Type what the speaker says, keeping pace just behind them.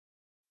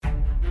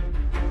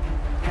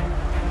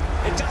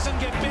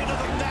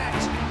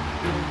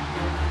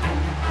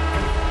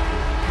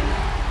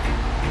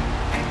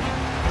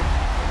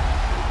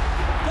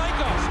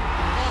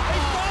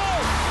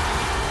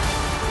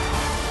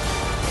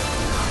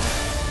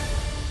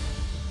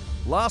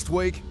last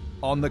week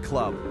on The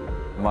Club.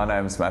 My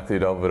name's Matthew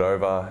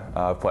Delvedova.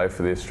 I play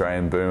for the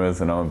Australian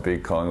Boomers and I'm a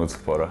big Collingwood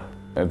supporter.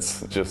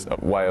 It's just a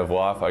way of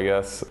life, I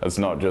guess. It's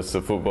not just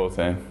a football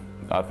team.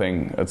 I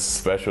think it's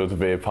special to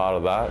be a part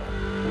of that.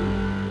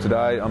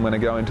 Today I'm going to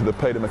go into the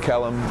Peter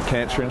McCallum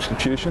Cancer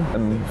Institution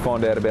and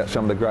find out about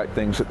some of the great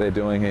things that they're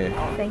doing here.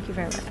 Thank you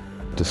very much.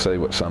 To see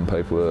what some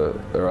people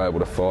are able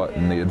to fight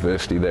and the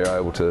adversity they're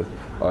able to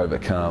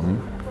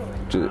overcome,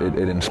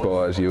 it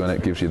inspires you and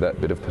it gives you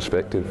that bit of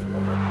perspective.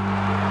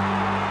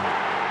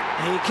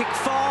 He kicked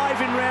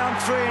 5 in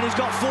round 3 and he's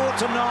got 4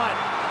 tonight.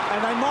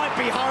 And they might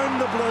be home,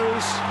 the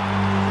Blues.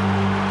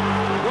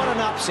 What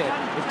an upset.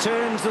 It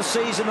turns the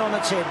season on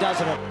its head,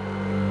 doesn't it?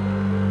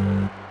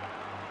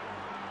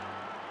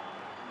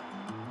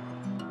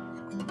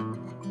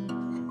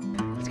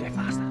 Let's go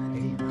faster.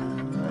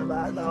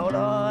 Hold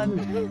on.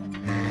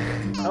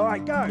 All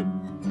right, go.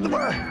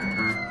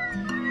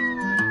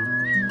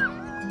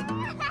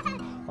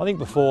 I think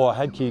before I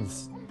had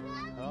kids,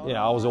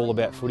 I was all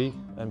about footy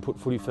and put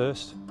footy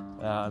first.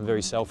 I'm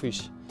very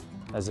selfish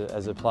as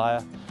a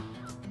player.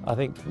 I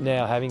think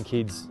now having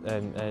kids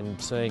and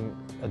seeing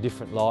a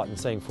different light and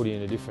seeing footy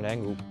in a different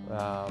angle,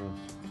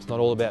 it's not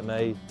all about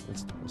me.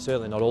 It's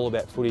certainly not all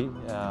about footy.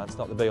 It's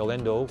not the be-all,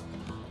 end-all.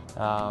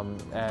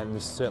 And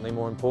there's certainly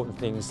more important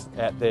things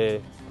out there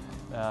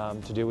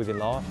to deal with in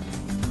life.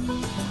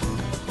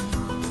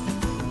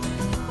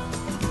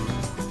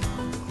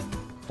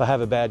 If I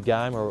have a bad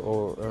game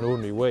or an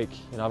ordinary week,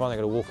 I've only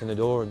got to walk in the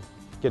door and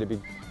get a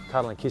big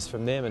cuddle and kiss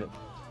from them and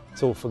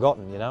it's all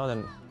forgotten, and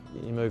then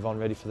you move on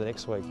ready for the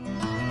next week.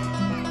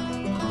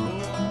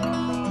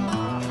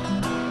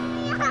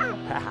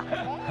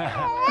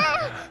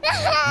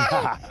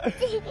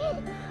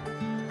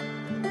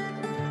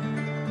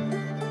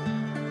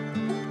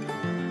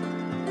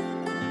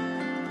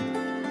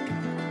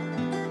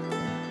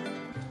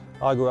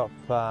 I grew up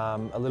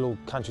a little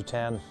country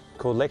town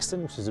called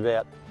Lexington, which is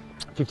about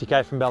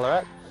 50k from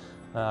Ballarat.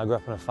 I grew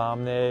up on a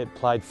farm there,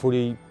 played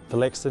footy for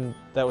Lexington.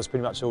 That was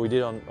pretty much all we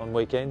did on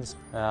weekends.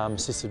 My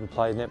sister would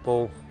play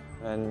netball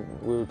and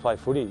we would play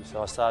footy,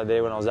 so I started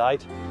there when I was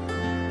 8.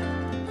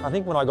 I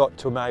think when I got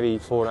to maybe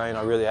 14,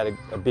 I really had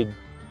a big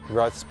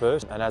growth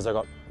spurt, and as I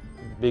got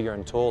bigger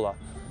and taller,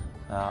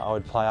 I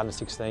would play under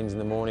 16s in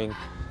the morning,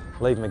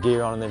 leave my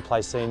gear on and then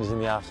play seniors in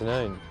the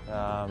afternoon.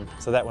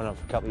 So that went on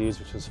for a couple of years,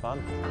 which was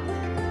fun.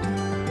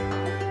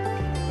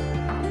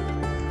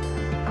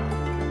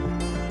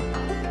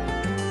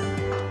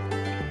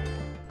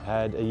 I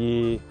had a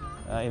year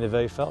in the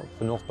VFL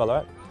for North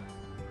Ballarat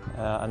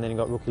and then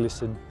got rookie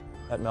listed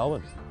at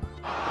Melbourne.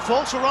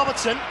 Falls for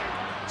Robertson,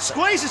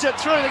 squeezes it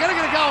through. They're going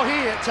to get a goal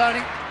here, Tony.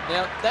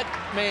 Now, that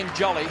man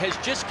Jolly has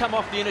just come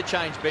off the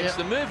interchange bench. Yep.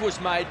 The move was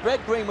made,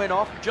 Brad Green went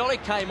off, Jolly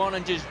came on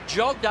and just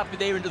jogged up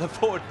there into the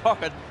forward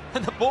pocket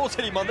and the ball's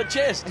hit him on the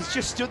chest. He's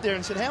just stood there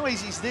and said, how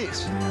easy is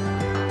this?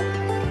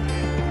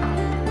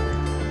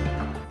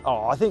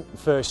 Oh, I think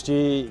first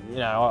year,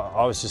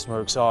 I was just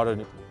more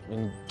excited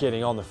in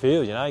getting on the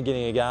field,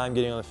 getting a game,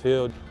 getting on the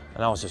field,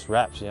 and I was just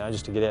wrapped,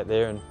 just to get out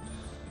there and,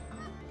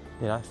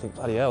 think,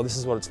 bloody hell, this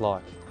is what it's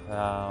like.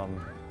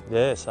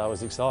 Yeah, so it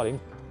was exciting.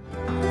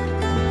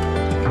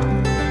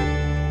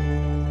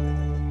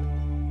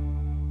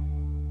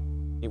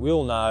 We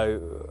all know,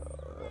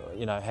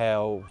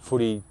 how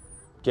footy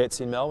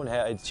gets in Melbourne,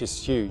 how it's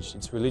just huge.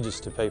 It's religious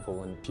to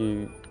people, and if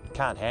you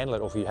can't handle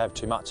it or if you have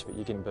too much of it,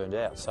 you're getting burned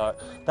out. So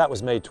that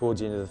was me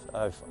towards the end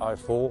of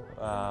 04.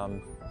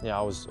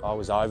 I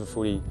was over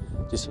footy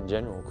just in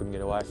general, couldn't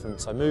get away from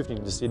it. So I moved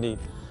into Sydney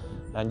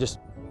and just,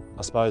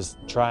 I suppose,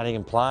 training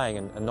and playing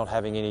and not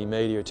having any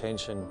media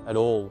attention at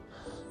all.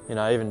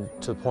 Even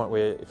to the point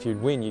where if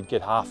you'd win, you'd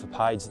get half a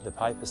page in the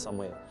paper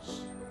somewhere.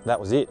 That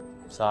was it.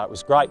 So it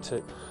was great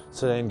to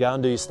then go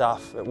and do your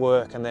stuff at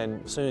work, and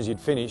then as soon as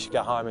you'd finish,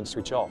 go home and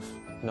switch off,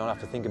 not have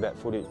to think about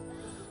footy.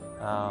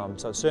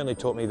 So it certainly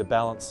taught me the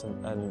balance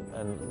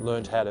and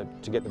learned how to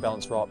get the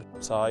balance right.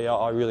 So yeah,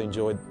 I really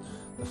enjoyed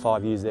the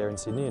 5 years there in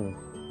Sydney, and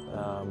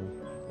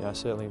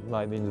certainly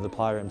made me into the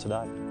player I am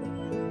today.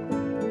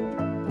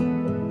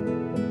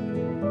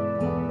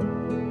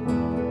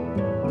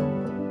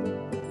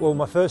 Well,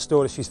 my first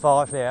daughter, she's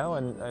 5 now,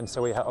 and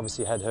so we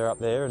obviously had her up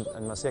there,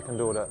 and my second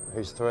daughter,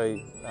 who's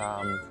 3,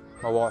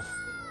 my wife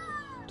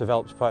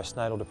developed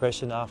postnatal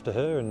depression after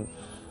her, and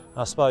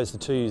I suppose the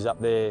 2 years up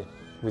there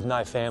with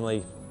no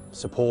family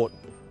support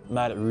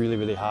made it really,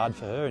 really hard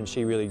for her, and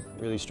she really,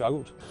 really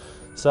struggled.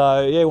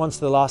 So yeah, once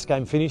the last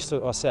game finished,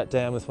 I sat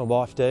down with my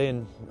wife Dee,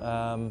 and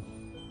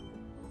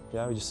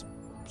we just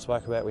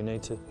spoke about we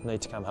need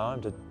to come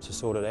home to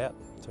sort it out,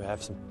 to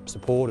have some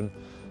support and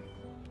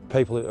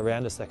people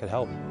around us that could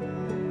help.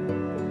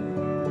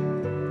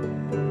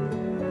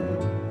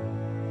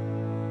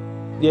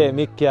 Yeah,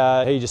 Mick,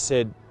 he just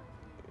said,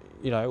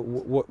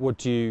 what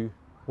do you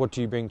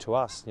bring to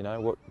us?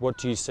 What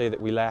do you see that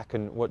we lack,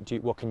 and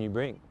what can you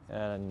bring?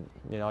 And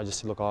I just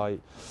said, look, I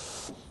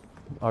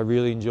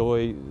really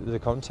enjoy the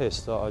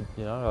contest. I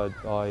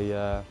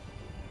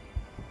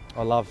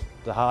love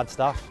the hard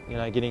stuff.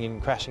 Getting in,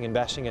 crashing and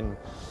bashing, and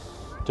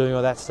doing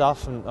all that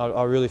stuff, and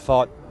I really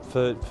fight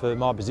for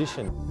my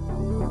position.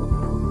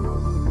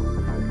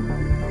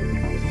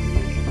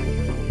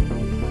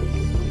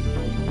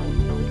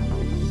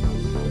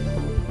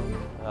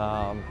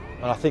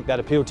 And I think that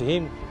appealed to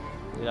him,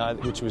 you know,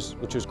 which was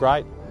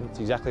great. It's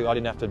exactly, I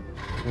didn't have to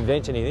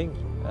invent anything.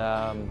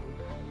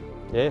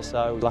 Yeah,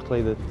 so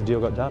luckily the deal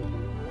got done.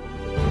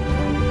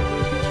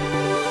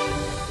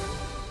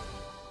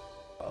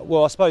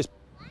 Well, I suppose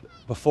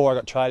before I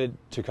got traded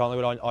to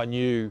Collingwood, I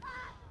knew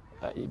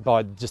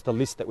by just the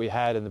list that we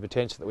had and the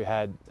potential that we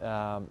had,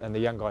 and the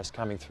young guys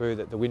coming through,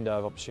 that the window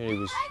of opportunity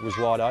was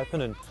wide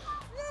open. And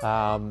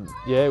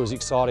yeah, it was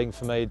exciting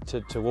for me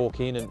to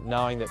walk in and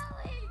knowing that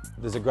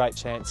there's a great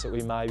chance that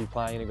we may be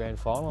playing in a grand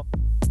final.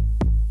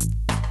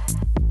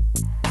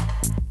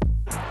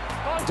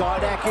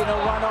 Didak in a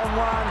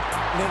one-on-one,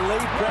 and then Lee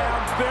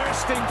Brown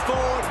bursting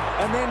forward,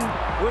 and then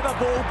with a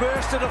ball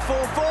burst at a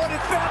full forward, it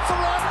bounced the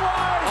wrong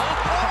way!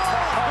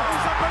 Oh,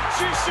 he's a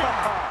magician!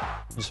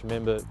 Just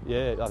remember,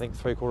 yeah, I think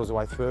 3/4 of the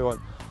way through, I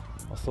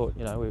thought,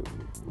 you know,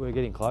 we're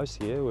getting close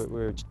here,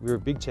 we're a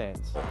big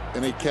chance.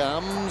 And he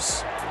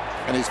comes,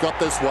 and he's got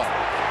this one,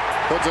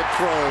 puts it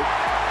through.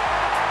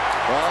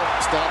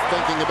 Well, start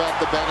thinking about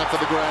the banner for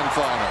the grand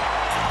final.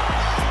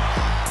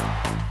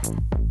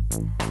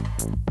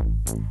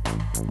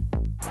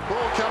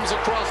 Ball comes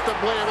across to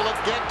Blair. Will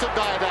it get to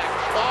Didak?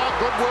 Oh,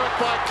 good work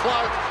by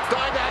Cloak.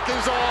 Didak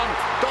is on.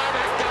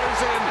 Didak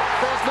goes in.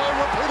 There's no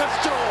repeated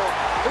score.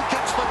 He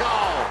kicks the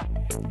goal.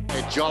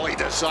 And Jolly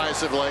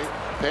decisively.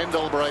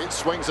 Pendlebury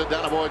swings it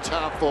down towards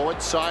half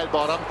forward, side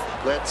bottom,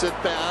 lets it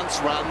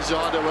bounce, runs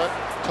onto it.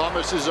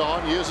 Thomas is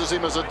on, uses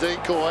him as a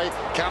decoy,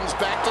 comes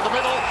back to the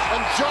middle,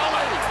 and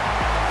Jolly!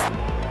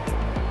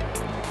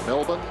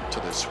 Melbourne to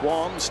the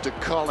Swans, to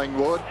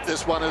Collingwood.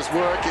 This one is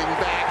working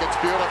back, it's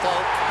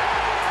beautiful.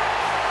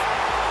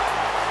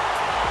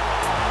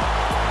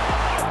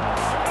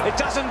 It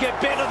doesn't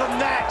get better than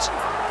that.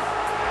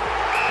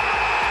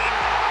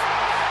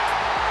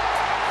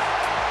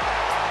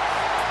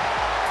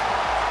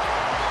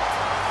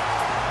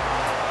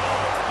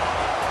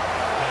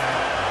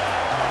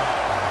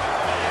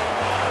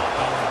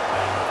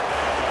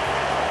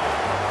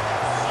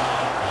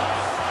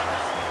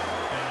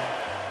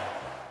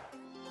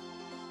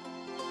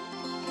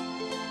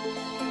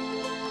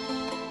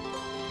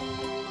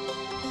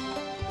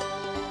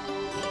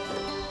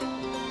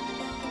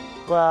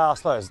 Well, I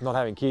suppose not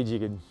having kids, you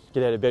can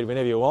get out of bed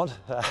whenever you want,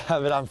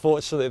 but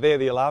unfortunately they're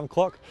the alarm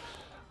clock.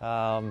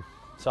 So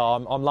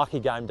I'm lucky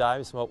game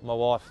days. My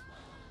wife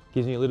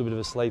gives me a little bit of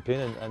a sleep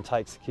in and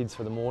takes the kids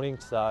for the morning,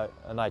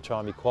 and they try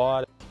and be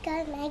quiet.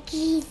 Go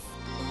Maggie.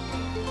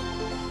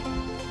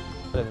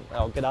 And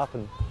I'll get up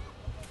and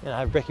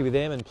have brekkie with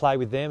them and play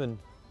with them, and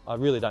I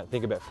really don't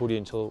think about footy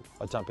until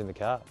I jump in the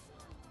car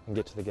and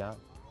get to the game.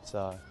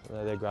 So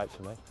they're great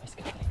for me.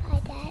 Hi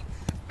Dad.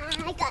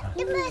 I got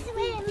the person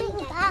with me.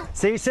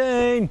 See you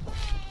soon.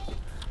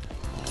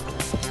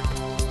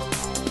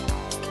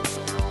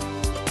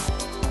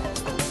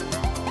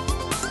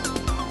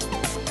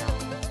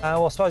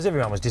 Well, I suppose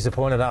everyone was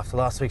disappointed after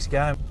last week's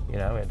game. You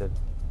know, we had to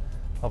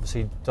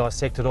obviously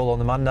dissect it all on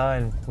the Monday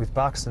and with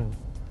Bucks, and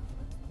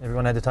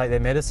everyone had to take their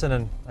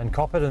medicine and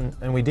cop it,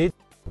 and we did.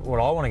 What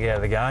I want to get out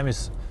of the game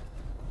is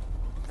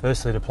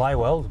firstly to play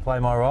well, to play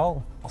my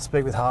role. I'll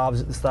speak with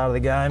Harbs at the start of the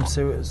game,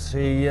 see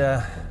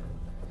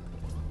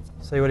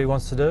what he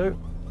wants to do,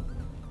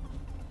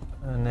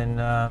 and then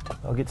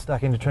I'll get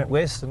stuck into Trent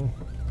West and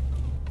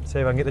see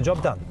if I can get the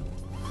job done.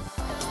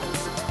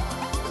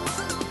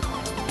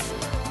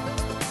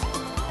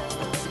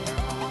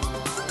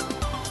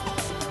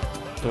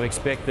 So I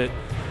expect that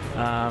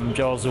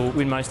Giles will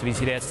win most of his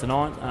hit-outs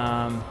tonight.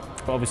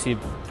 Obviously a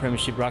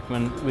premiership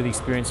ruckman with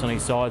experience on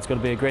his side. He's got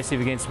to be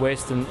aggressive against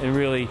West and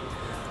really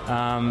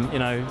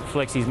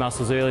flex his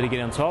muscles early to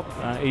get on top.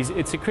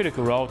 It's a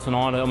critical role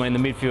tonight. I mean, the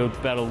midfield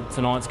battle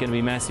tonight's going to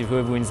be massive.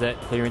 Whoever wins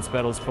that clearance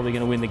battle is probably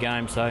going to win the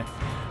game. So,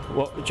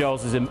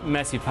 Giles is a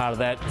massive part of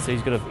that. So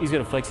he's got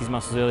to flex his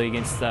muscles early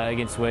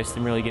against West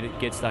and really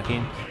get stuck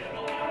in.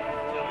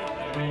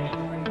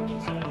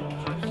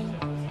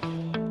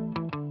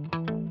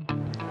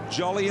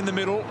 Jolly in the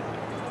middle.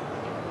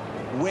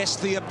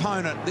 West the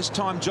opponent. This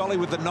time Jolly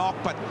with the knock,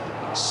 but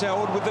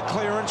Selwood with the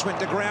clearance, went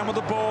to ground with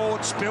the ball,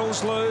 it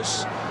spills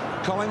loose.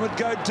 Collingwood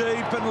go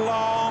deep and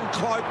long,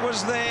 Cloak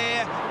was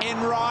there, in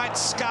right,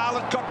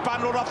 Scarlett got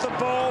bundled off the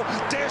ball,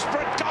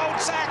 desperate,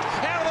 Goldsack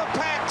out of the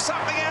pack,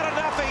 something out of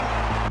nothing.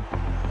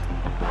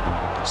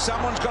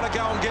 Someone's got to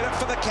go and get it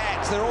for the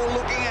Cats, they're all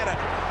looking at it.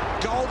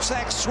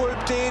 Goldsack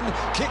swooped in,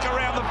 kick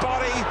around the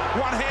body,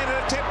 one-handed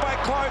attempt by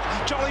Cloak,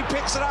 Jolly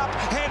picks it up,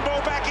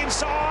 handball back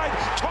inside,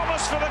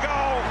 Thomas for the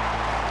goal.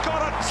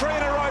 Got it, 3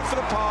 in a row for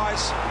the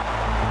Pies.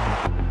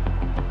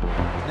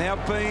 Now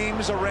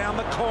Beams around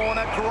the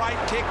corner, great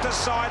kick to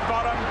side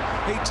bottom.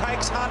 He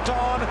takes Hunt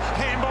on,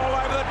 handball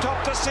over the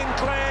top to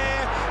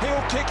Sinclair. He'll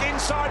kick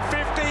inside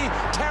 50.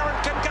 Tarrant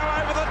can go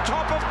over the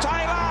top of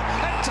Taylor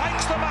and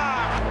takes the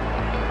mark.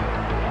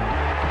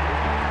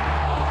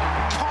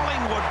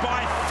 Collingwood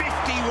by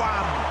 51.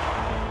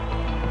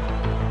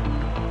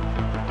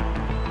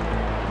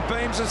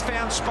 Williams has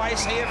found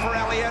space here for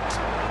Elliott.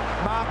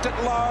 Marked it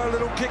low,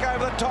 little kick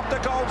over the top to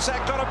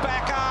Goldsack, got to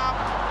back up.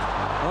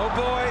 Oh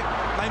boy,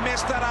 they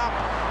messed that up.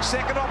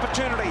 Second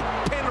opportunity,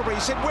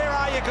 Pendlebury said, where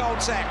are you,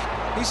 Goldsack?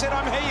 He said,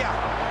 I'm here.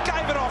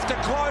 Gave it off to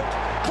Cloak.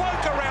 Cloak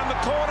around the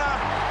corner,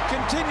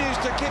 continues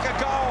to kick a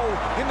goal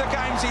in the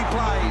games he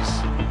plays.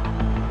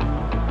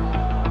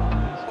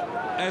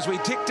 As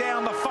we tick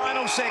down the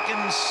final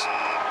seconds,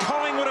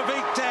 Collingwood have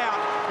eked out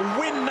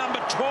win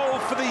number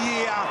 12 for the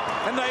year,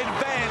 and they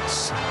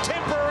advance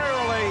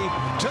temporarily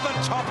to the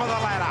top of the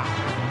ladder.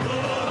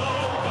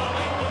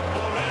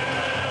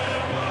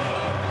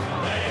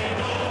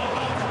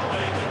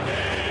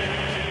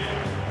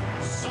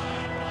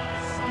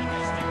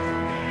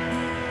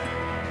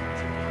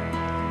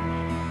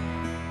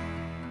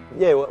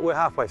 Yeah, we're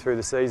halfway through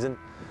the season.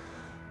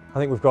 I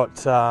think we've got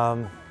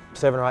 7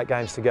 or 8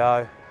 games to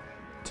go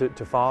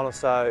to final,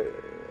 so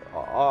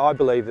I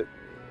believe that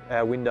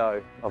our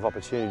window of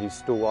opportunity is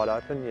still wide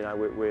open. You know,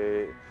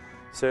 we're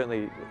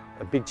certainly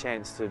a big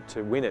chance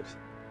to win it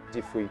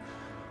if we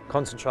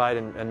concentrate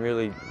and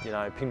really, you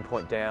know,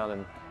 pinpoint down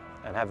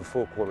and have a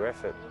full-quarter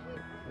effort.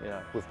 You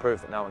know, we've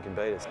proved that no one can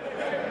beat us. Side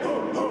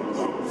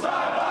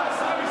by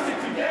side we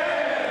stick together.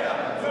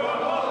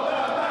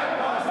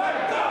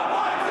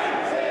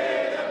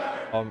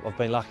 I've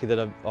been lucky that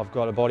I've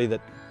got a body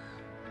that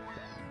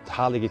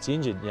hardly gets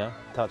injured, you know,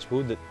 touch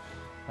wood. That,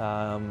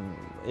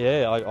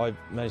 yeah, I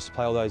managed to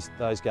play all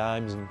those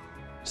games, and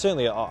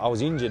certainly I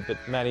was injured, but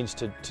managed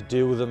to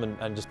deal with them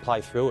and just play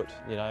through it,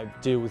 you know,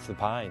 deal with the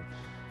pain.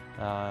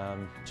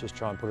 Just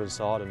try and put it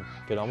aside and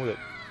get on with it.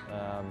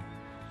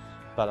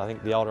 But I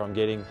think the older I'm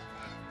getting,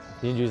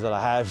 the injuries that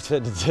I have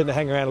tend to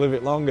hang around a little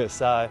bit longer.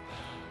 So,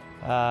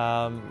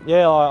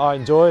 yeah, I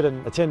enjoy it,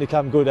 and I tend to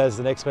come good as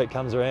the next week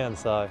comes around.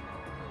 So,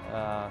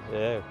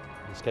 yeah,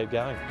 just keep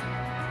going.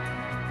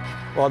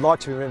 Well, I'd like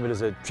to be remembered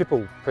as a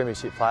triple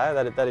premiership player.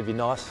 That'd be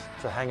nice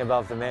to hang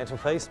above the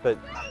mantelpiece. But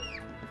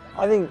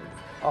I think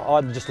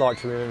I'd just like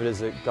to be remembered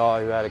as a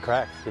guy who had a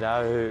crack. You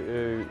know,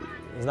 who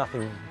there's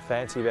nothing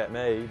fancy about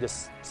me.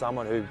 Just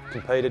someone who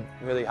competed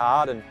really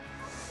hard and,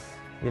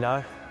 you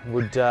know,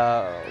 would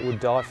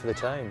die for the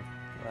team.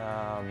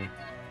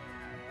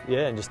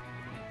 Yeah, and just,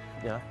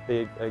 you know,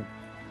 be a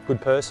good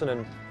person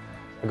and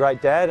a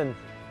great dad and,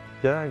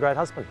 you know, a great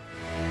husband.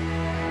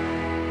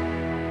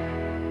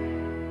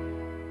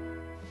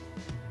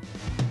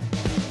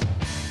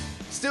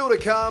 Still to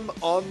come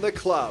on The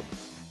Club.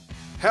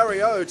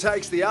 Harry O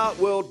takes the art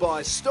world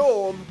by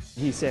storm.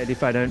 He said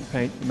if I don't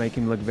make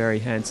him look very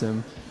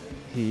handsome,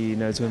 he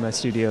knows where my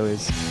studio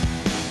is.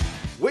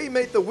 We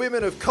meet the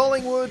women of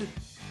Collingwood.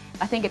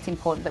 I think it's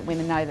important that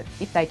women know that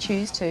if they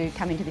choose to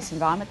come into this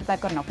environment, that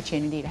they've got an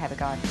opportunity to have a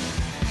go.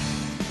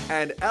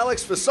 And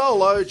Alex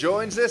Fasolo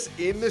joins us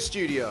in the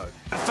studio.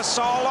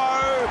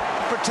 Fasolo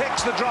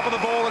protects the drop of the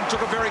ball and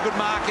took a very good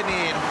mark in the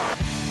end.